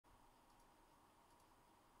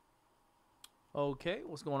Okay,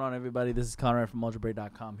 what's going on, everybody? This is Conrad from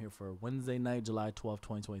Mojobreak.com here for Wednesday night, July 12th,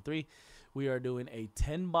 2023. We are doing a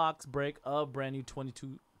 10-box break of brand new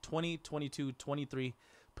 2022-23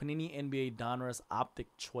 Panini NBA Donruss Optic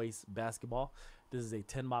Choice Basketball. This is a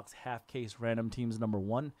 10-box half-case random teams number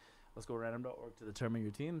 1. Let's go random.org to determine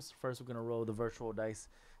your teams. First, we're going to roll the virtual dice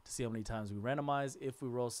to see how many times we randomize. If we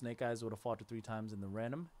roll snake eyes, it would have faltered 3 times in the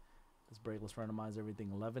random. This break, let's randomize everything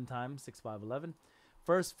 11 times, 6, 5, 11.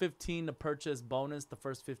 First 15 to purchase bonus. The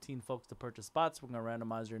first 15 folks to purchase spots. We're going to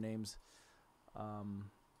randomize your names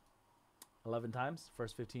 11 times.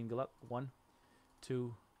 First 15, good luck. 1,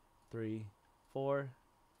 2, 3, 4,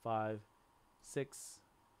 5, 6,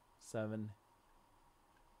 7,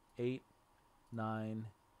 8, 9,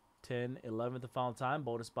 10, 11th, the final time.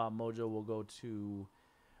 Bonus spot mojo will go to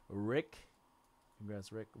Rick.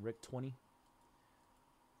 Congrats, Rick. Rick 20.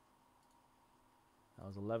 That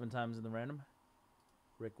was 11 times in the random.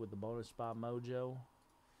 Rick with the bonus spot mojo.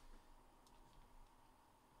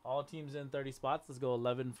 All teams in 30 spots. Let's go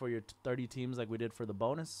 11 for your 30 teams like we did for the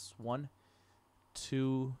bonus. 1,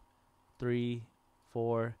 2, 3,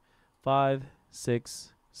 4, 5,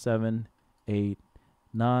 6, 7, 8,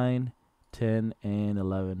 9, 10, and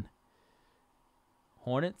 11.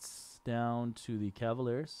 Hornets down to the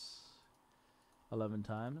Cavaliers. 11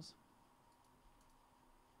 times.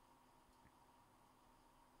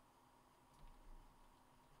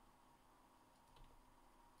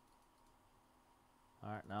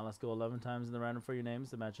 All right, now let's go 11 times in the random for your names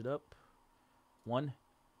to match it up. 1,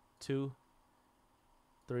 2,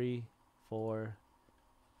 3, 4,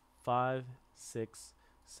 5, 6,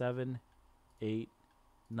 7, 8,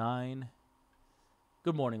 9.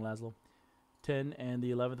 Good morning, Laszlo. 10 and the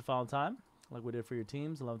 11th final time, like we did for your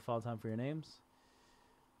teams. 11th final time for your names.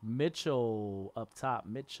 Mitchell up top.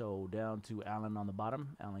 Mitchell down to Allen on the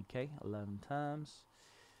bottom. Allen K, 11 times.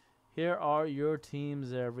 Here are your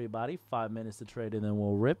teams, everybody. 5 minutes to trade, and then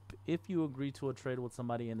we'll rip. If you agree to a trade with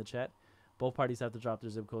somebody in the chat, both parties have to drop their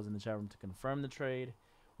zip codes in the chat room to confirm the trade.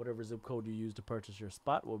 Whatever zip code you use to purchase your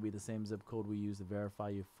spot will be the same zip code we use to verify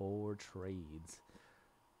you for trades.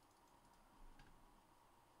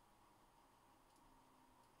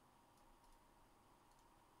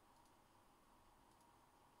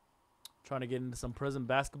 Trying to get into some Prism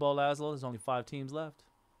basketball, Laszlo. There's only 5 teams left.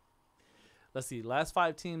 Let's see. Last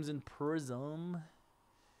 5 teams in Prism.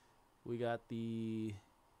 We got the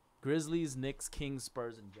Grizzlies, Knicks, Kings,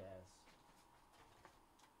 Spurs, and Jazz.